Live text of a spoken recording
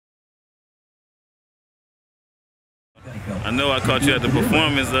I know I caught you at the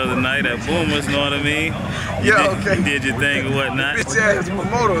performance the other night at Boomers, know what I mean? Yeah, okay. You did your thing or whatnot. Bitch ass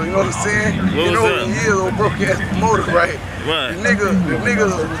promoter, you know what I'm saying? What you know was what up? he is, old broke ass promoter, right? Right. The nigga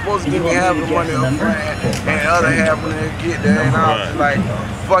was supposed to give me half the money up front and the other half when they get there. And I was like,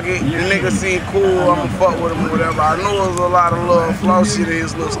 fuck it, the nigga seemed cool, I'ma fuck with him or whatever. I know it was a lot of little flaw shit in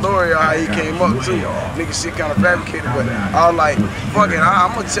his little story how he came up too. Nigga shit kinda fabricated, but I was like, fuck it,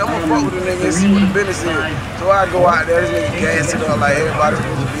 I'ma fuck with the nigga and see what the business is. So I go out there, this nigga gas it up like everybody's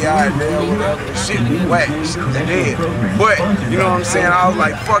supposed to be out there or whatever. The shit was whack, the shit was dead. But, you know what I'm saying, I was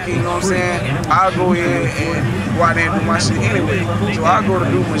like, fuck it, you know what I'm saying? I'll go ahead and go out there and do my shit anyway. So I go to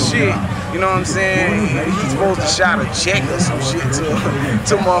do my shit, you know what I'm saying? He's supposed to shout a check or some shit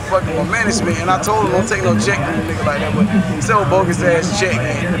to motherfucking my management. And I told him don't take no check from a nigga like that, but he said a bogus ass check,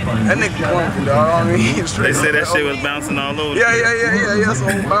 man. That nigga clumsy, dog. I mean, They said that shit was bouncing all over. Yeah,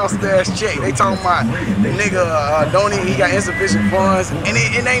 some bounced ass check. They talking about the nigga don't even, he got insufficient funds. And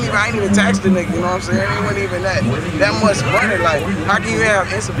it ain't even, I ain't even taxed the nigga, you know what I'm saying? It wasn't even that much money. Like, how can you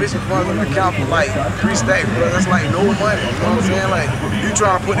have insufficient funds on the account for like 3 stacks, bro? That's like no money, you know what I'm saying? Like, you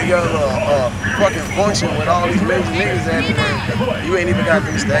trying to put together a fucking function with all these major niggas at it, you ain't even got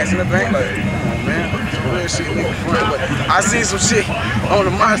 3 stacks in the bank. Like, come on, man. Some real shit nigga front. But I seen some shit on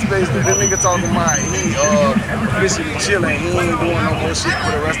the MySpace that the nigga talking about he officially chilling. He ain't doing no more shit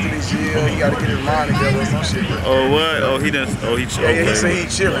for the rest of this year. He gotta get his mind together or some shit. Oh, what? Oh, he done, oh, he chilling. Yeah, he say he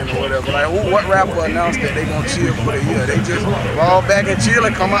chilling or whatever. Like, what rapper announced that they gonna chill for the year? They just fall back and chill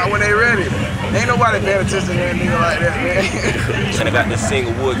and come out when they ready. Ain't nobody paying attention to that nigga like that, man. And I got this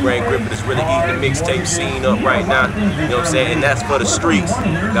single Wood Grain Gripper that's really eating the mixtape scene up right now. You know what I'm saying? And that's for the streets.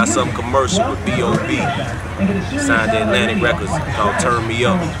 Got some commercial with B.O.B. Signed to Atlantic Records called Turn Me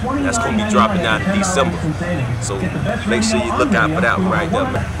Up. That's gonna be dropping out in December. So make sure you look out for that one right there,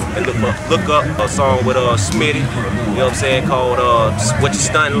 man. And look up a song with Smitty, you know what I'm saying, called What You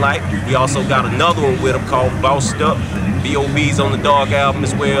Stuntin' Like. We also got another one with him called Bossed Up. B.O.B.'s on the Dog album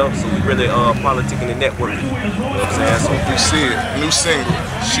as well, so we really politicking and networking. You know what I'm saying? So you see it, new single,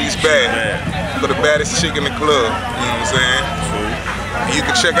 She's Bad, for the baddest chick in the club, you know what I'm saying? You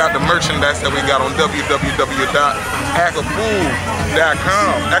can check out the merchandise that we got on www.acapulco.com,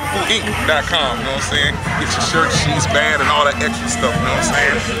 acapulcoinc.com, you know what I'm saying? Get your shirt, She's Bad, and all that extra stuff, you know what I'm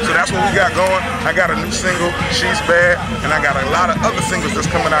saying? So that's what we got going. I got a new single, She's Bad, and I got a lot of other singles that's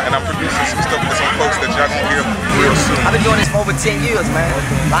coming out, and I'm producing some stuff with some folks that y'all gonna hear real soon. I've been doing this for over 10 years, man.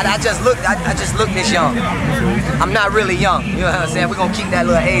 I just look this young. I'm not really young, you know what I'm saying? We're gonna keep that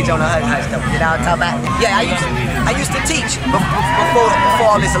little age on the hush stuff. You know what I'm talking about? Yeah, I used to teach before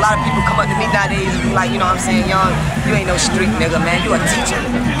all this. A lot of people come up to me nowadays and be like, you know what I'm saying, young, you ain't no street nigga, man. You a teacher.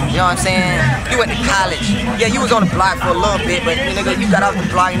 You know what I'm saying? You went to college. Yeah, you was on the block for a little bit, but nigga, you got off the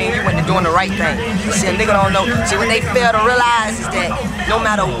block and then you went to doing the right thing. See, a nigga don't know. See, what they fail to realize is that no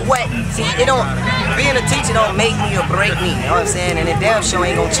matter what, see, being a teacher don't make me or break me. You know what I'm saying? And it damn sure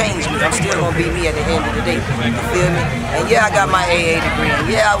ain't gonna change me. I'm still gonna be me at the end of the day. You feel me? And yeah, I got my AA degree. And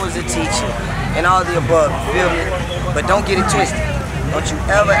yeah, I was a teacher. And all the above. You feel me? But don't get it twisted. Don't you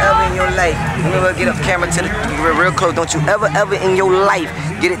ever in your life, remember, get up camera to the real close. Don't you ever in your life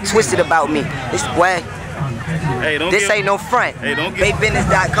get it twisted about me. This boy, hey, this ain't no front. Hey, don't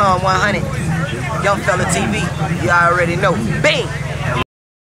BayBusiness.com 100. Young Fella TV. You already know. Bang!